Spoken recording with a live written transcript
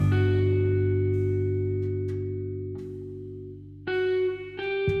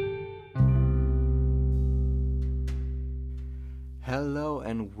Hello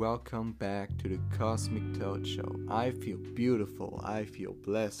and welcome back to the Cosmic Toad Show. I feel beautiful, I feel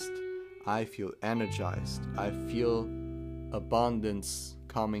blessed, I feel energized, I feel abundance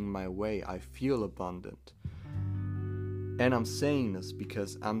coming my way, I feel abundant. And I'm saying this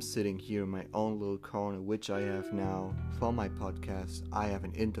because I'm sitting here in my own little corner, which I have now for my podcast. I have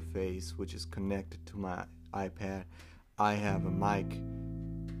an interface which is connected to my iPad. I have a mic.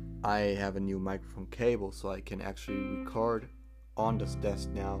 I have a new microphone cable so I can actually record on this desk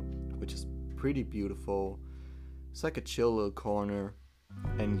now, which is pretty beautiful. It's like a chill little corner.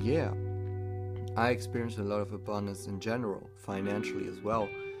 And yeah, I experienced a lot of abundance in general, financially as well.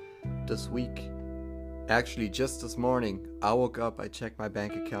 This week, actually just this morning, I woke up, I checked my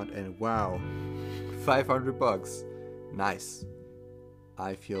bank account and wow, $500. Nice.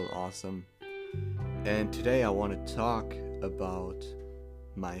 I feel awesome. And today I want to talk about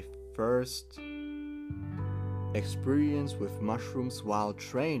my first experience with mushrooms while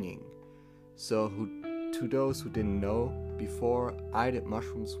training. So to those who didn't know, before I did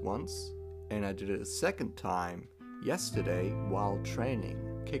mushrooms once and I did it a second time yesterday while training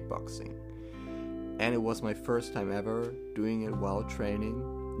kickboxing. And it was my first time ever doing it while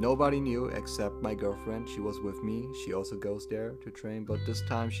training. Nobody knew except my girlfriend. She was with me. She also goes there to train, but this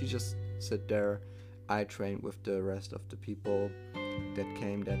time she just sat there. I trained with the rest of the people that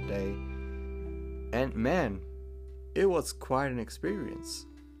came that day. And man, it was quite an experience.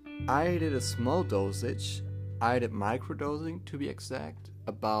 I did a small dosage. I did microdosing to be exact,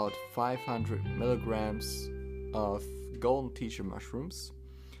 about 500 milligrams of golden teacher mushrooms.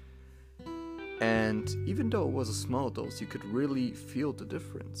 And even though it was a small dose, you could really feel the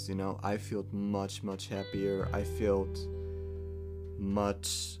difference. You know, I felt much happier. I felt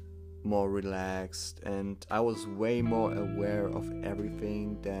much more relaxed, and I was way more aware of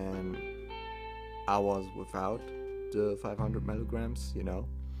everything than I was without the 500 milligrams,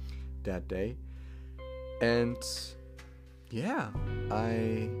 that day. And yeah,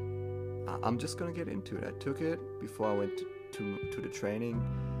 I'm just gonna get into it. I took it before I went to the training,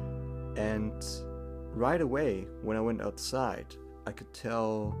 and right away when I went outside, I could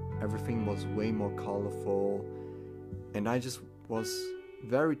tell everything was way more colorful, and I just was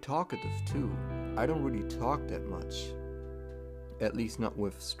very talkative too. I don't really talk that much, at least not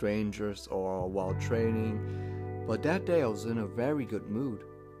with strangers or while training. But that day I was in a very good mood,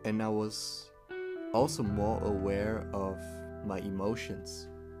 and I was also more aware of my emotions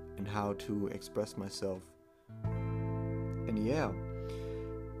and how to express myself. And yeah,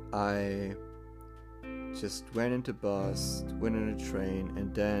 I just went into bus, went on a train,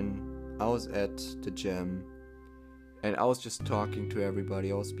 and then I was at the gym. And I was just talking to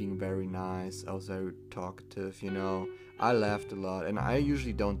everybody. I was being very nice. I was very talkative, I laughed a lot. And I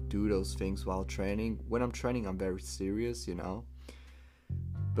usually don't do those things while training. When I'm training, I'm very serious,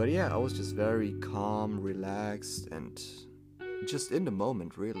 But yeah, I was just very calm, relaxed, and just in the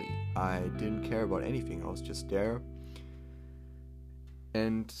moment, really. I didn't care about anything. I was just there.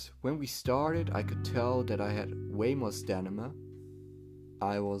 And when we started, I could tell that I had way more stamina.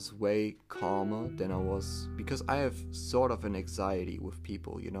 I was way calmer than I was, because I have sort of an anxiety with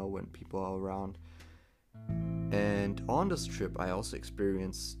people, when people are around. And on this trip, I also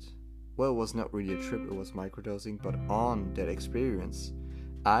experienced, well, it was not really a trip, it was microdosing, but on that experience,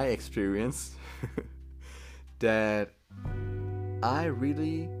 I experienced that I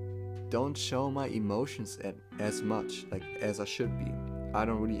really don't show my emotions as much, as I should be. I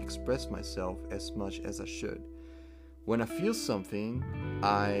don't really express myself as much as I should. When I feel something,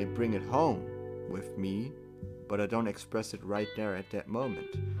 I bring it home with me, but I don't express it right there at that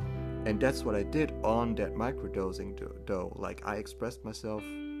moment. And that's what I did on that microdosing though. I expressed myself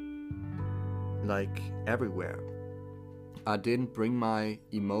everywhere. I didn't bring my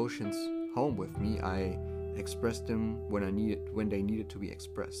emotions home with me. I expressed them when they needed to be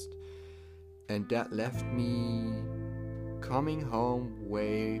expressed. And that left me coming home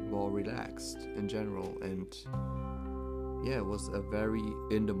way more relaxed in general, and yeah, it was a very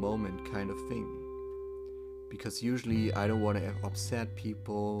in the moment kind of thing. Because usually I don't want to upset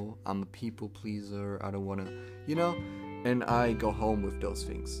people. I'm a people pleaser. I don't want to, and I go home with those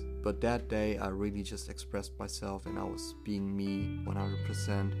things. But that day I really just expressed myself, and I was being me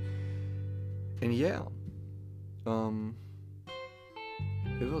 100%. And yeah,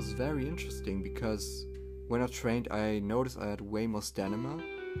 it was very interesting because when I trained, I noticed I had way more stamina.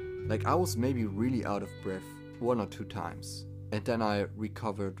 I was maybe really out of breath 1 or 2 times, and then I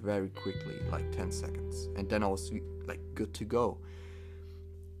recovered very quickly, 10 seconds, and then I was good to go.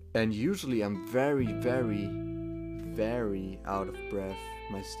 And usually I'm very out of breath.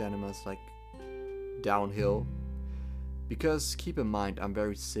 My stamina is downhill, Because keep in mind, I'm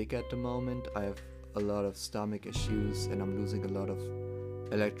very sick at the moment. I have a lot of stomach issues and I'm losing a lot of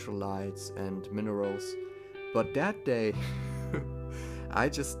electrolytes and minerals. But that day, I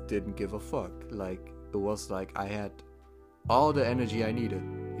just didn't give a fuck. Like, it was like I had all the energy I needed,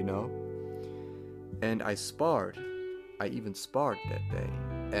 you know? And I sparred. I even sparred that day.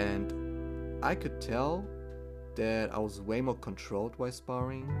 And I could tell that I was way more controlled while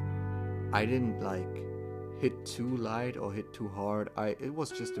sparring. I didn't like hit too light or hit too hard. It was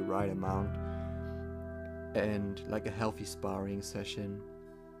just the right amount. And like a healthy sparring session.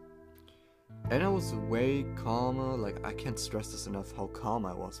 And I was way calmer. Like, I can't stress this enough how calm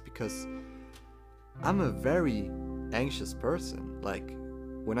I was, because I'm a very anxious person. Like,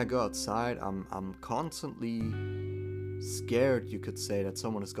 when I go outside, I'm constantly scared, you could say, that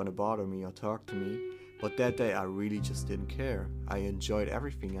someone is gonna bother me or talk to me. But that day I really just didn't care. I enjoyed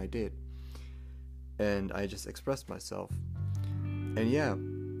everything I did. And I just expressed myself. And yeah,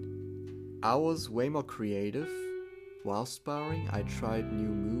 I was way more creative while sparring. I tried new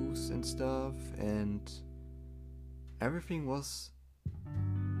moves and stuff, and everything was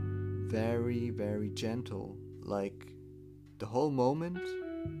very, very gentle. Like, the whole moment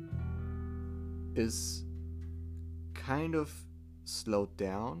is kind of slowed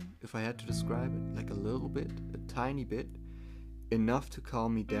down, if I had to describe it, like a little bit, a tiny bit, enough to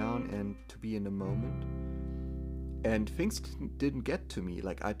calm me down and to be in the moment. And things didn't get to me.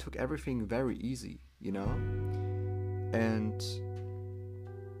 Like, I took everything very easy, you know? And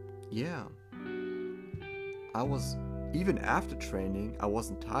yeah, I was, even after training, I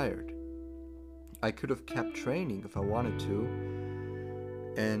wasn't tired. I could have kept training if I wanted to.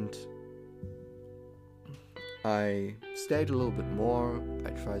 And I stayed a little bit more.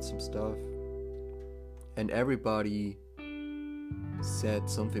 I tried some stuff. And everybody said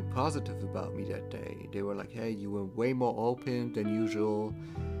something positive about me that day. They were like, hey, you were way more open than usual,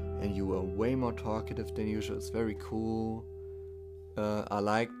 and you were way more talkative than usual. It's very cool. I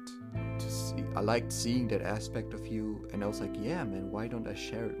liked seeing that aspect of you. And I was like, yeah, man, why don't I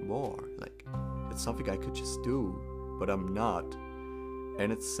share it more? Like, it's something I could just do, but I'm not.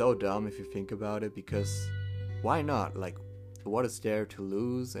 And it's so dumb if you think about it, because why not? Like, what is there to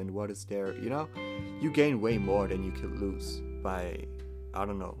lose, and what is there, you know? You gain way more than you could lose by, I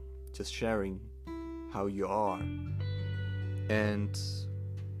don't know, just sharing how you are. And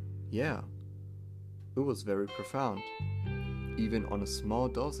yeah, it was very profound. Even on a small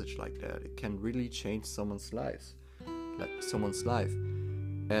dosage like that, it can really change someone's life.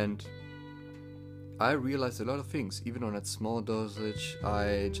 And I realized a lot of things. Even on that small dosage,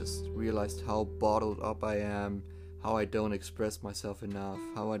 I just realized how bottled up I am, how I don't express myself enough,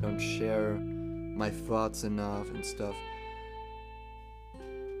 how I don't share my thoughts enough and stuff.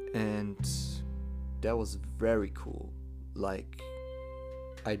 And that was very cool. Like,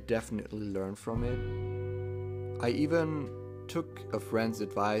 I definitely learned from it. I even took a friend's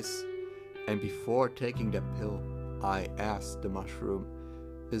advice, and before taking that pill, I asked the mushroom,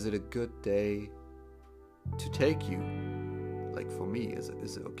 is it a good day to take you? Like, for me, is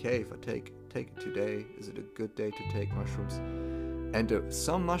it okay if I take it today? Is it a good day to take mushrooms? And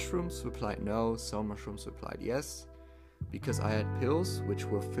some mushrooms replied no, some mushrooms replied yes, because I had pills which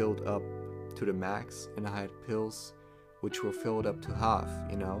were filled up to the max, and I had pills which were filled up to half,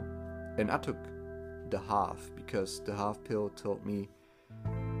 you know? And I took the half, because the half pill told me,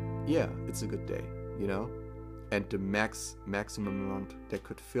 yeah, it's a good day, you know? And the maximum amount that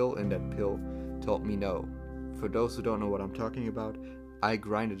could fill in that pill told me no. For those who don't know what I'm talking about, I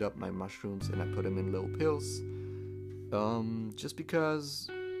grinded up my mushrooms and I put them in little pills, just because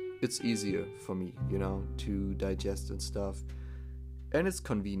it's easier for me, you know, to digest and stuff. And it's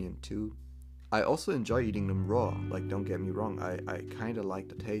convenient too. I also enjoy eating them raw, like, don't get me wrong, I kind of like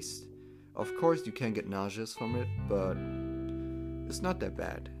the taste. Of course you can get nauseous from it, but it's not that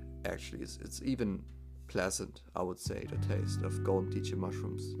bad, actually. It's even pleasant, I would say, the taste of golden teacher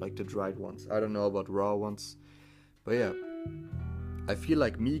mushrooms, like the dried ones. I don't know about raw ones, but yeah, I feel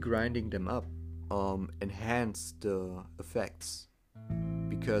like me grinding them up enhanced the effects,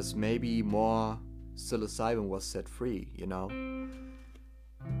 because maybe more psilocybin was set free, you know?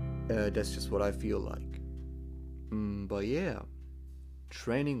 That's just what I feel like. But yeah,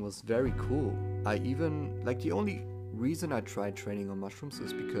 training was very cool. I even, like, the only reason I tried training on mushrooms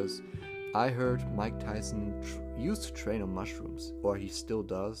is because I heard Mike Tyson used to train on mushrooms, or he still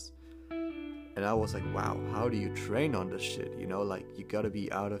does. And I was like, wow, how do you train on this shit? You know, like, you gotta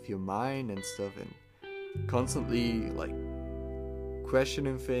be out of your mind and stuff, and constantly, like,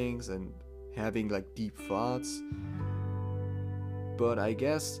 questioning things and having, like, deep thoughts. But I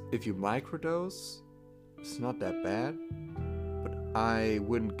guess if you microdose, It's not that bad, but I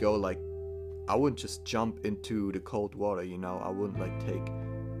wouldn't go like, I wouldn't just jump into the cold water, you know. I wouldn't like take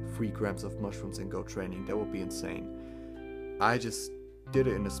 3 grams of mushrooms and go training. That would be insane. I just did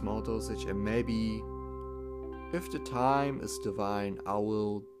it in a small dosage, and maybe if the time is divine, I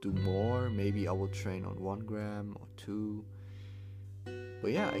will do more. Maybe I will train on 1 gram or 2.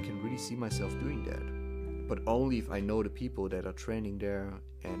 But yeah, I can really see myself doing that. But only if I know the people that are training there,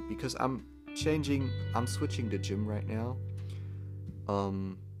 and because I'm switching the gym right now.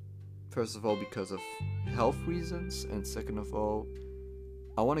 First of all, because of health reasons, and second of all,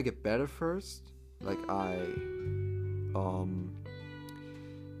 I want to get better first. Like I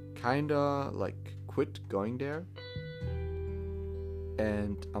kinda like quit going there,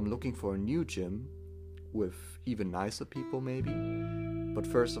 and I'm looking for a new gym with even nicer people maybe. But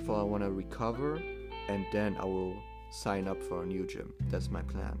first of all, I want to recover, and then I will sign up for a new gym. That's my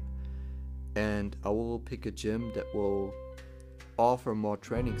plan. And I will pick a gym that will offer more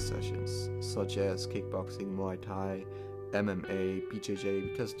training sessions, such as kickboxing, Muay Thai, MMA,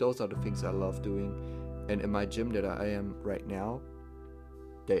 BJJ, because those are the things I love doing. And in my gym that I am right now,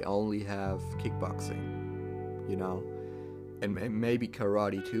 they only have kickboxing, you know, and maybe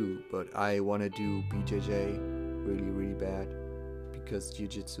karate too, but I want to do BJJ really, really bad, because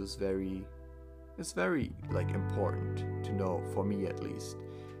jiu-jitsu is very like important to know, for me at least.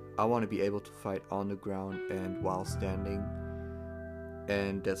 I want to be able to fight on the ground and while standing,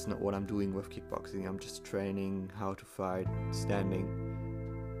 and that's not what I'm doing with kickboxing. I'm just training how to fight standing.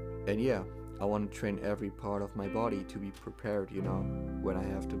 And yeah, I want to train every part of my body to be prepared, you know, when I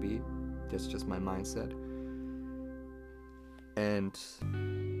have to be. That's just my mindset. And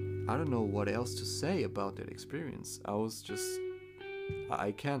I don't know what else to say about that experience.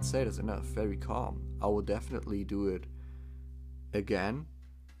 I can't say this enough, very calm. I will definitely do it again.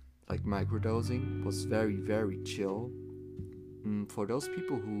 Like microdosing was very, very chill. For those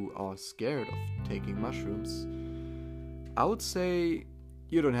people who are scared of taking mushrooms, I would say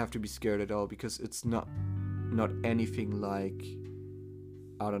you don't have to be scared at all, because it's not anything like,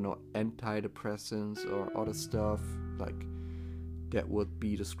 I don't know, antidepressants or other stuff like that would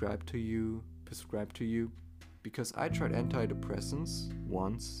be prescribed to you. Because I tried antidepressants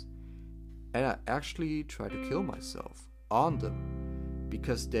once, and I actually tried to kill myself on them,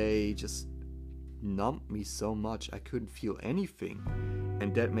 because they just numbed me so much I couldn't feel anything,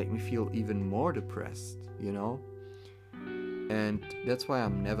 and that made me feel even more depressed, you know. And that's why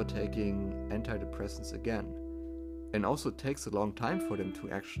I'm never taking antidepressants again. And also it takes a long time for them to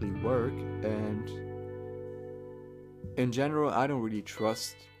actually work, and in general I don't really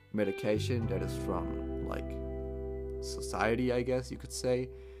trust medication that is from like society, I guess you could say,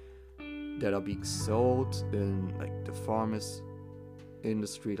 that are being sold in like the pharmacy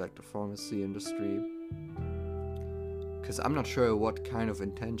industry, because I'm not sure what kind of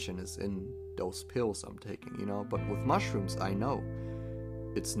intention is in those pills I'm taking, you know. But with mushrooms, I know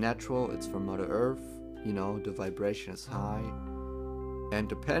it's natural, it's from Mother Earth, you know, the vibration is high, and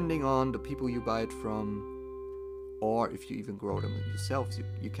depending on the people you buy it from, or if you even grow them yourselves,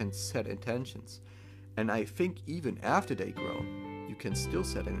 you can set intentions. And I think even after they grow, you can still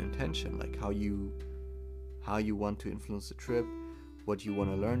set an intention, like how you want to influence the trip, what you want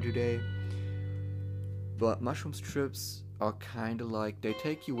to learn today. But mushrooms trips are kind of like, they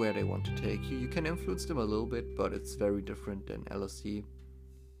take you where they want to take you. You can influence them a little bit, but it's very different than LSD.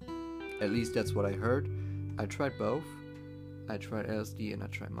 At least that's what I heard. I tried both. I tried LSD and I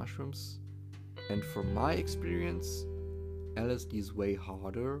tried mushrooms. And from my experience, LSD is way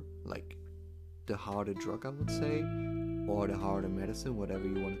harder, like the harder drug, I would say, or the harder medicine, whatever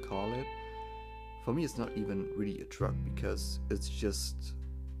you want to call it. For me, it's not even really a drug, because it's just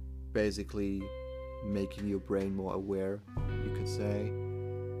basically making your brain more aware, you could say.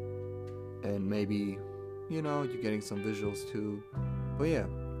 And maybe, you know, you're getting some visuals too. But yeah,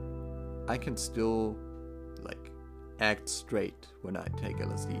 I can still like act straight when I take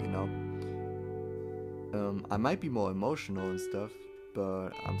LSD, you know. I might be more emotional and stuff, but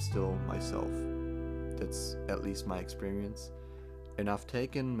I'm still myself. That's at least my experience. And I've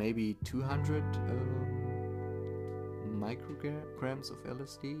taken maybe 200 micrograms of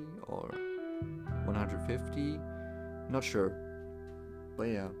LSD, or 150, not sure. But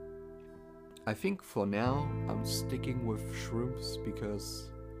yeah, I think for now I'm sticking with shrooms,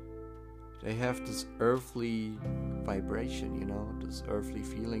 because they have this earthly vibration, you know, this earthly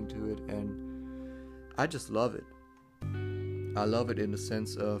feeling to it, and I just love it. I love it in the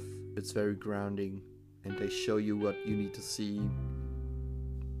sense of it's very grounding, and they show you what you need to see,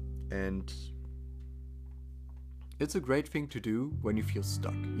 and it's a great thing to do when you feel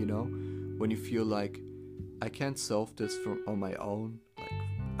stuck, you know, when you feel like I can't solve this on my own. Like,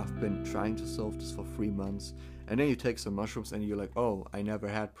 I've been trying to solve this for 3 months, and then you take some mushrooms and you're like, oh, I never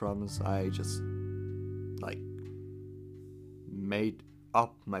had problems. I just like made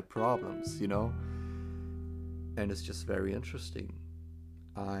up my problems, you know? And it's just very interesting.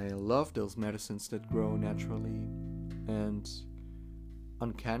 I love those medicines that grow naturally. And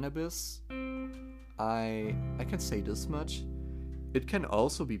on cannabis, I can say this much. It can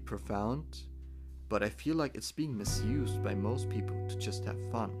also be profound, but I feel like it's being misused by most people to just have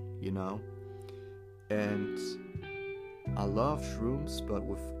fun, you know? And I love shrooms, but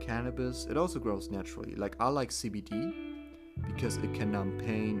with cannabis, it also grows naturally. Like, I like CBD because it can numb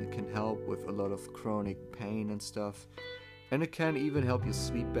pain, it can help with a lot of chronic pain and stuff, and it can even help you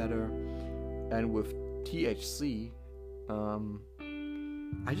sleep better. And with THC,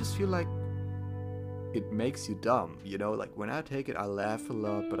 I just feel like it makes you dumb, you know? Like, when I take it, I laugh a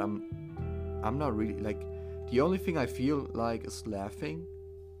lot, but I'm not really, like, the only thing I feel like is laughing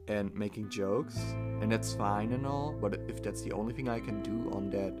and making jokes, and that's fine and all, but if that's the only thing I can do on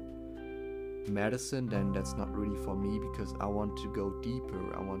that medicine, then that's not really for me, because I want to go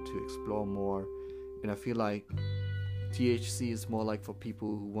deeper, I want to explore more, and I feel like THC is more like for people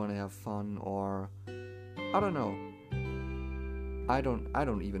who want to have fun, or I don't know. I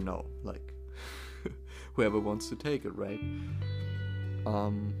don't even know, like, whoever wants to take it, right?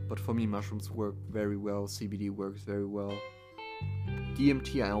 But for me, mushrooms work very well, CBD works very well.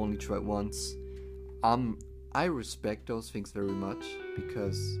 DMT I only tried once. I respect those things very much,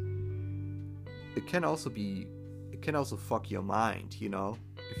 because it can also fuck your mind, you know,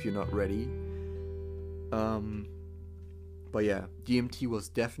 if you're not ready. But yeah, DMT was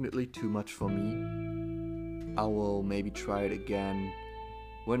definitely too much for me. I will maybe try it again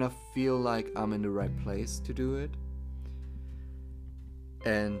when I feel like I'm in the right place to do it.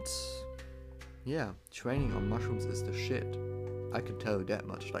 And yeah, training on mushrooms is the shit. I can tell you that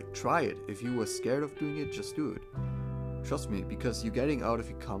much. Like, try it. If you were scared of doing it, just do it. Trust me, because you're getting out of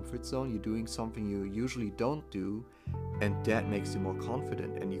your comfort zone, you're doing something you usually don't do, and that makes you more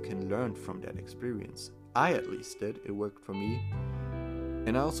confident, and you can learn from that experience. I at least did. It worked for me.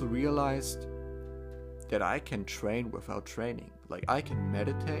 And I also realized that I can train without training. Like, I can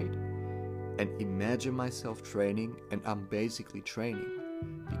meditate and imagine myself training, and I'm basically training,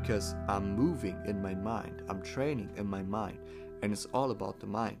 because I'm moving in my mind. I'm training in my mind, and it's all about the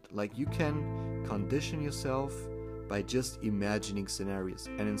mind. Like, you can condition yourself by just imagining scenarios,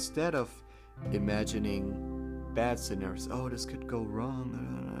 and instead of imagining bad scenarios, oh, this could go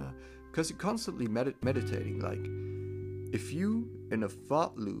wrong, because you're constantly meditating. Like, if you in a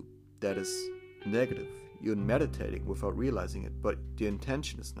thought loop that is negative, you're meditating without realizing it, but the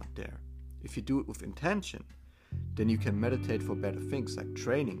intention is not there. If you do it with intention, then you can meditate for better things, like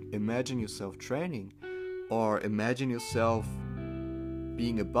training. Imagine yourself training, or imagine yourself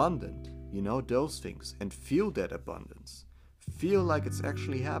being abundant, you know, those things, and feel that abundance. Feel like it's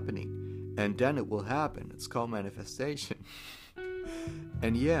actually happening, and then it will happen. It's called manifestation.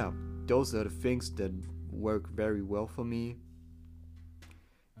 And yeah, those are the things that work very well for me,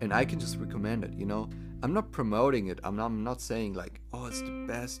 and I can just recommend it, you know. I'm not promoting it. I'm not saying like, oh, it's the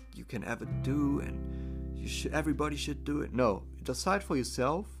best you can ever do and everybody should do it. No, decide for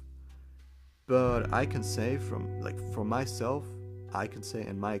yourself. But I can say from myself, I can say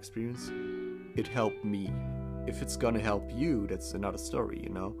in my experience, it helped me. If it's gonna help you, that's another story, you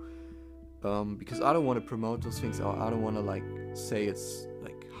know. Because I don't want to promote those things, or I don't want to like say it's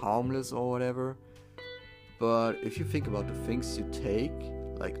like harmless or whatever. But if you think about the things you take,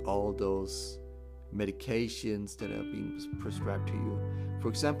 like all those medications that are being prescribed to you. For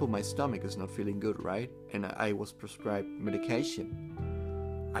example, my stomach is not feeling good, right? And I was prescribed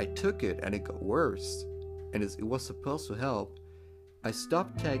medication. I took it and it got worse. And it was supposed to help. I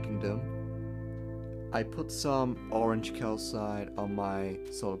stopped taking them. I put some orange calcite on my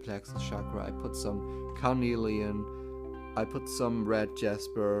solar plexus chakra. I put some carnelian. I put some red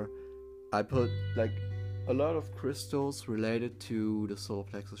jasper. I put like a lot of crystals related to the solar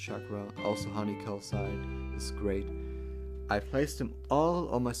plexus chakra. Also honey calcite is great. I placed them all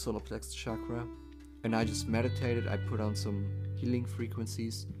on my solar plexus chakra, and I just meditated. I put on some healing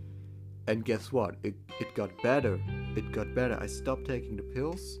frequencies, and guess what? It got better. It got better. I stopped taking the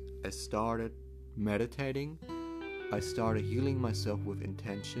pills. I started meditating. I started healing myself with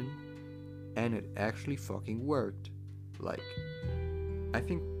intention, and it actually fucking worked. Like, I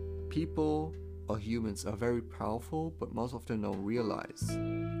think people or humans are very powerful, but most of them don't realize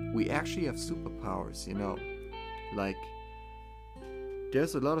we actually have superpowers, you know. Like,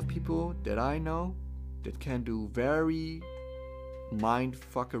 there's a lot of people that I know that can do very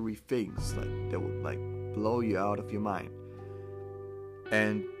mind-fuckery things, like that would like blow you out of your mind.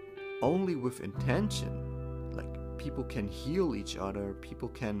 And only with intention, like, people can heal each other,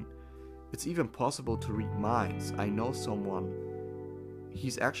 it's even possible to read minds. I know someone,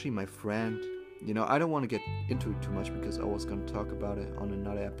 he's actually my friend. I don't want to get into it too much because I was going to talk about it on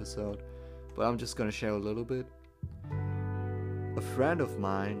another episode, but I'm just going to share a little bit. A friend of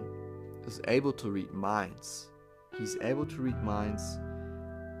mine is able to read minds. He's able to read minds,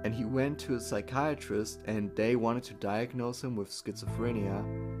 and he went to a psychiatrist and they wanted to diagnose him with schizophrenia.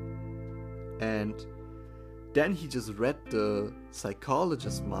 And then he just read the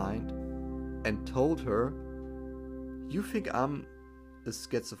psychologist's mind and told her, "You think I'm a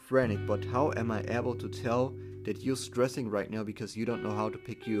schizophrenic, but how am I able to tell that you're stressing right now because you don't know how to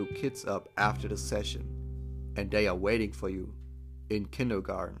pick your kids up after the session and they are waiting for you in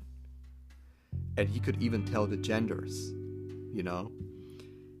kindergarten?" And he could even tell the genders,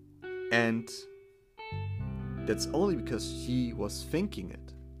 and that's only because he was thinking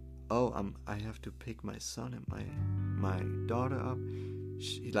it. I have to pick my son and my daughter up.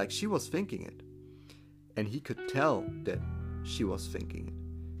 She was thinking it, and he could tell that she was thinking it.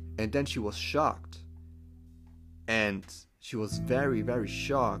 And then she was shocked, and she was very, very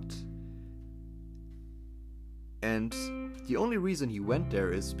shocked. And the only reason he went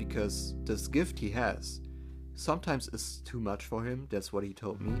there is because this gift he has sometimes is too much for him. That's what he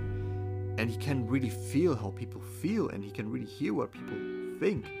told me. And he can really feel how people feel, and he can really hear what people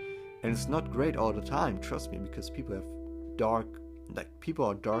think. And it's not great all the time, trust me, because people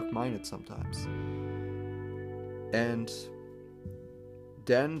are dark-minded sometimes. And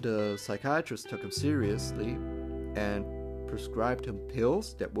then the psychiatrist took him seriously and prescribed him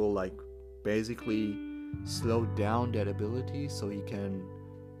pills that will basically slow down that ability so he can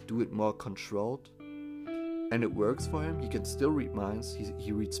do it more controlled. And it works for him. He can still read minds.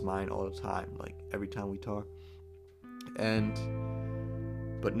 He reads mine all the time, every time we talk.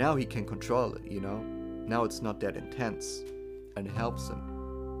 But now he can control it, Now it's not that intense, and it helps him.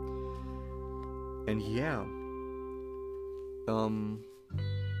 And yeah,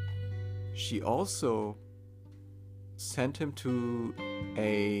 she also sent him to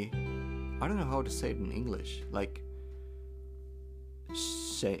I don't know how to say it in English,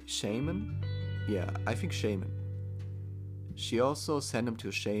 shaman? Yeah, I think shaman. She also sent him to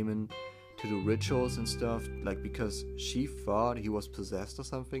a shaman to do rituals and stuff, because she thought he was possessed or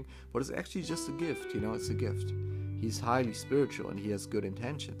something, but it's actually just a gift, it's a gift. He's highly spiritual and he has good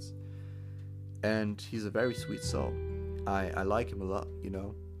intentions. And he's a very sweet soul. I like him a lot,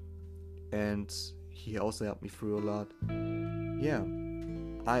 And he also helped me through a lot. Yeah.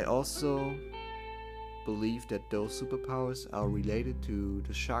 I also believe that those superpowers are related to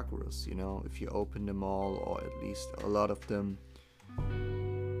the chakras, If you open them all, or at least a lot of them,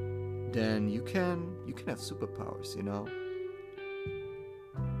 then you can have superpowers,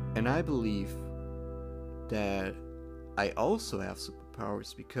 And I believe that I also have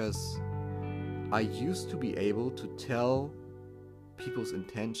superpowers because I used to be able to tell people's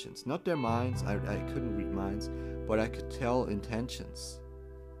intentions, not their minds. I couldn't read minds, but I could tell intentions.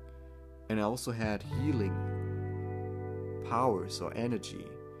 And I also had healing powers or energy.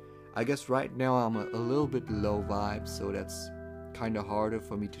 I guess right now I'm a little bit low vibe, so that's kind of harder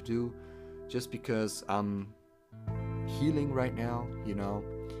for me to do, just because I'm healing right now,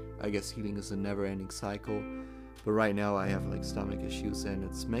 I guess healing is a never-ending cycle, but right now I have stomach issues and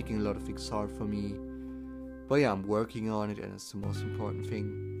it's making a lot of things hard for me. But yeah, I'm working on it, and it's the most important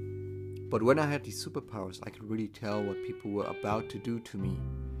thing. But when I had these superpowers, I could really tell what people were about to do to me.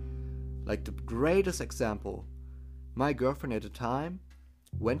 The greatest example, my girlfriend at the time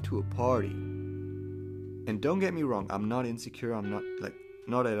went to a party. And don't get me wrong, I'm not insecure, I'm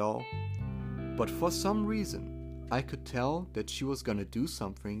not at all. But for some reason, I could tell that she was gonna do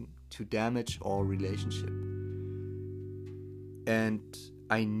something to damage our relationship. And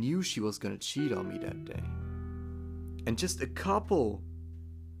I knew she was gonna cheat on me that day. And just a couple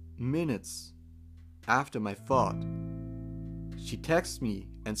minutes after my thought, she texts me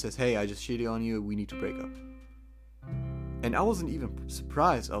and says, "Hey, I just cheated on you, we need to break up." And I wasn't even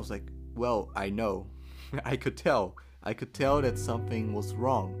surprised. I was like, well, I know. I could tell that something was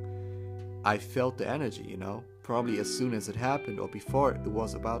wrong. I felt the energy, probably as soon as it happened, or before it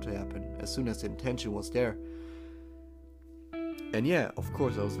was about to happen, as soon as the intention was there. And yeah, of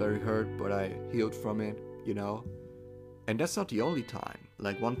course I was very hurt, but I healed from it, And that's not the only time.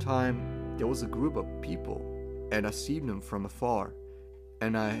 One time, there was a group of people, and I seen them from afar,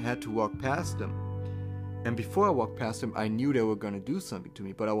 and I had to walk past them. And before I walked past them, I knew they were gonna do something to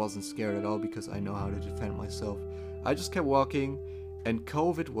me, but I wasn't scared at all because I know how to defend myself. I just kept walking, And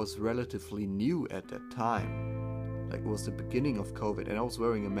COVID was relatively new at that time. Like, it was the beginning of COVID, and I was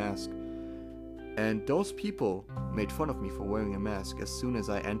wearing a mask. And those people made fun of me for wearing a mask as soon as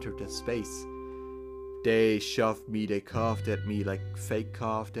I entered the space. They shoved me, they coughed at me, like fake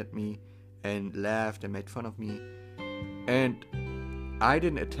coughed at me, and laughed and made fun of me. And I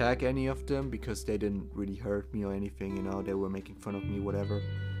didn't attack any of them because they didn't really hurt me or anything, you know, they were making fun of me, whatever.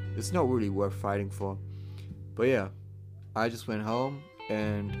 It's not really worth fighting for. But yeah, I just went home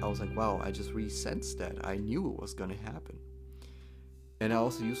and I was like, wow, I just really sensed that. I knew it was gonna happen. And I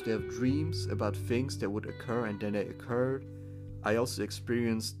also used to have dreams about things that would occur, and then they occurred. I also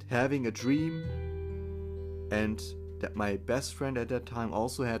experienced having a dream, and that my best friend at that time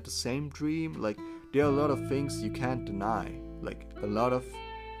also had the same dream. Like, there are a lot of things you can't deny. Like, a lot of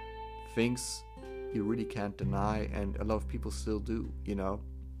things you really can't deny, and a lot of people still do, you know.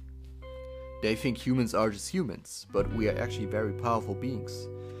 They think humans are just humans, but we are actually very powerful beings.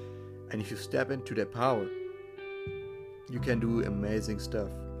 And if you step into that power, you can do amazing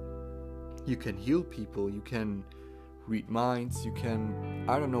stuff. You can heal people, you can read minds, you can...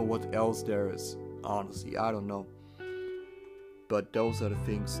 I don't know what else there is, honestly, I don't know. But those are the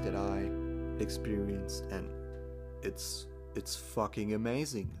things that I experienced, and it's fucking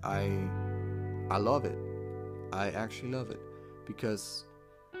amazing. I love it. I actually love it. Because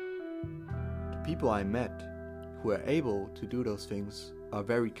the people I met who are able to do those things are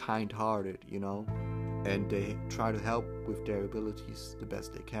very kind-hearted, you know, and they try to help with their abilities the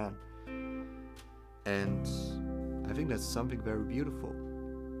best they can. And I think that's something very beautiful.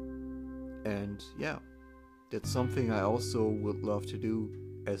 And yeah, that's something I also would love to do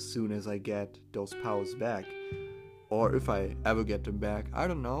as soon as I get those powers back. Or if I ever get them back, I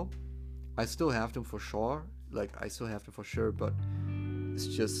don't know. I still have them for sure. Like, I still have them for sure, but it's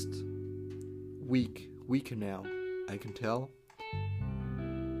just weaker now, I can tell.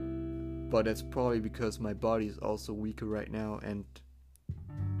 But that's probably because my body is also weaker right now, and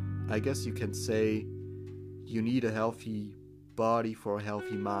I guess you can say you need a healthy body for a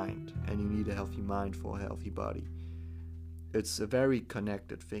healthy mind, and you need a healthy mind for a healthy body. It's a very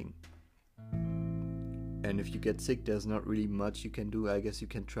connected thing. And if you get sick, there's not really much you can do. I guess you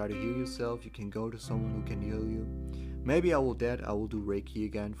can try to heal yourself. You can go to someone who can heal you. Maybe I will do Reiki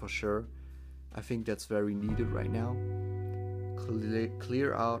again for sure. I think that's very needed right now.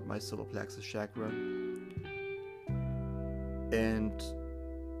 Clear out my solar plexus chakra. And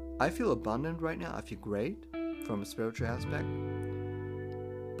I feel abundant right now. I feel great from a spiritual aspect.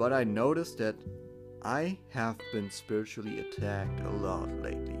 But I noticed that I have been spiritually attacked a lot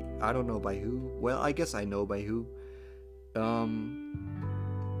lately. I don't know by who. Well, I guess I know by who.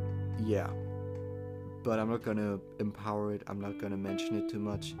 Yeah. But I'm not gonna empower it. I'm not gonna mention it too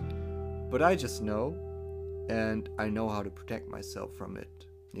much. But I just know. And I know how to protect myself from it.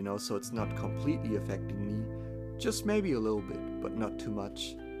 You know, so it's not completely affecting me. Just maybe a little bit, but not too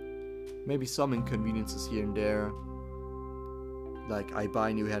much. Maybe some inconveniences here and there. Like, I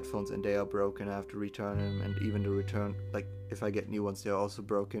buy new headphones and they are broken, I have to return them, and even the return, like, if I get new ones, they're also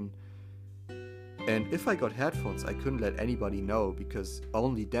broken. And if I got headphones, I couldn't let anybody know, because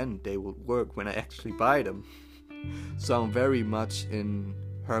only then they would work when I actually buy them. So I'm very much in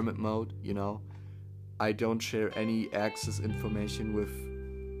hermit mode, you know. I don't share any access information with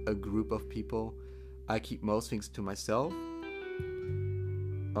a group of people. I keep most things to myself.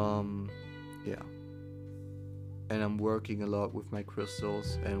 Yeah. And I'm working a lot with my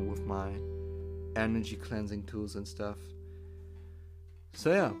crystals and with my energy cleansing tools and stuff.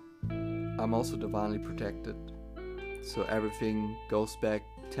 So yeah, I'm also divinely protected. So everything goes back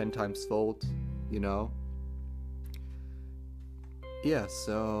 10 times fold, you know. Yeah,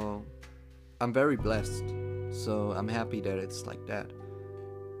 so I'm very blessed. So I'm happy that it's like that.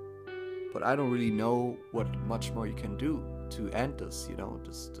 But I don't really know what much more you can do to end this, you know,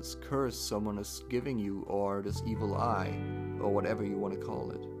 this curse someone is giving you, or this evil eye, or whatever you want to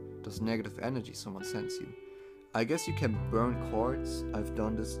call it, this negative energy someone sends you. I guess you can burn cords. I've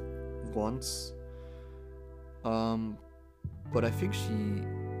done this once. But I think she,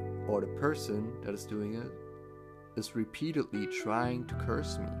 or the person that is doing it, is repeatedly trying to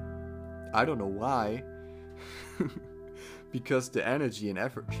curse me. I don't know why. Because the energy and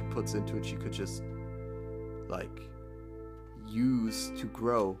effort she puts into it, she could just, like, use to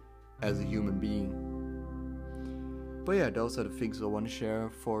grow as a human being. But yeah, those are the things I want to share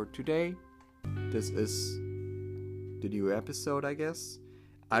for today. This is the new episode, I guess.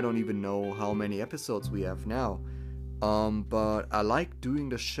 I don't even know how many episodes we have now. But I like doing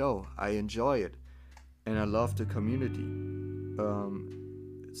the show. I enjoy it. And I love the community.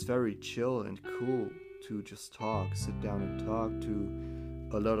 It's very chill and cool. to just talk, sit down and talk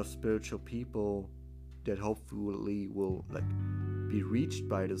to a lot of spiritual people that hopefully will like be reached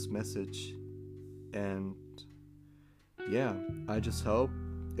by this message. And yeah, I just hope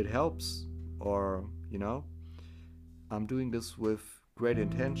it helps, or I'm doing this with great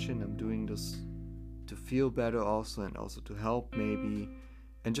intention. I'm doing this to feel better also, and also to help maybe,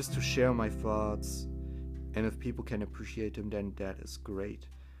 and just to share my thoughts. And if people can appreciate them, then that is great.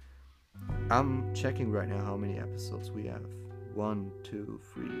 I'm checking right now how many episodes we have. 1, 2,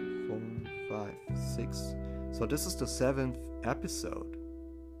 3, 4, 5, 6. So this is the 7th episode.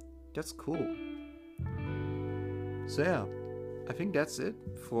 That's cool. So yeah, I think that's it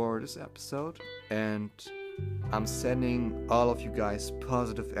for this episode. And I'm sending all of you guys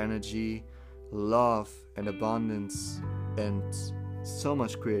positive energy, love and abundance, and so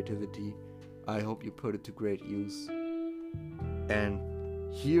much creativity. I hope you put it to great use. And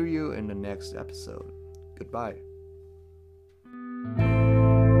hear you in the next episode. Goodbye.